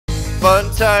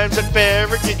Fun times at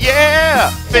Farragut,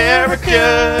 yeah,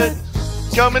 Farragut.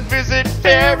 Come and visit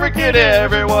Farragut,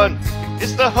 everyone.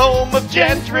 It's the home of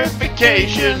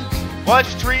gentrification.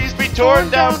 Watch trees be torn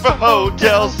down for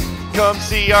hotels. Come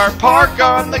see our park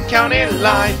on the county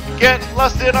line. Get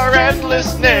lost in our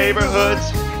endless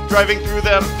neighborhoods. Driving through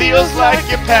them feels like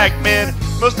you're Pac-Man.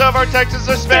 Most of our taxes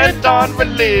are spent on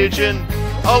religion.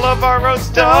 All of our roads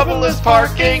double as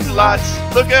parking lots.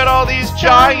 Look at all these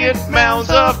giant mounds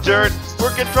of dirt.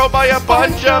 We're controlled by a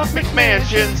bunch of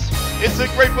McMansions. It's a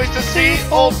great place to see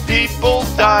old people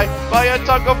die. Buy a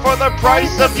taco for the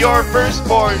price of your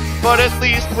firstborn. But at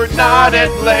least we're not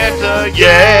Atlanta,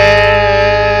 yeah!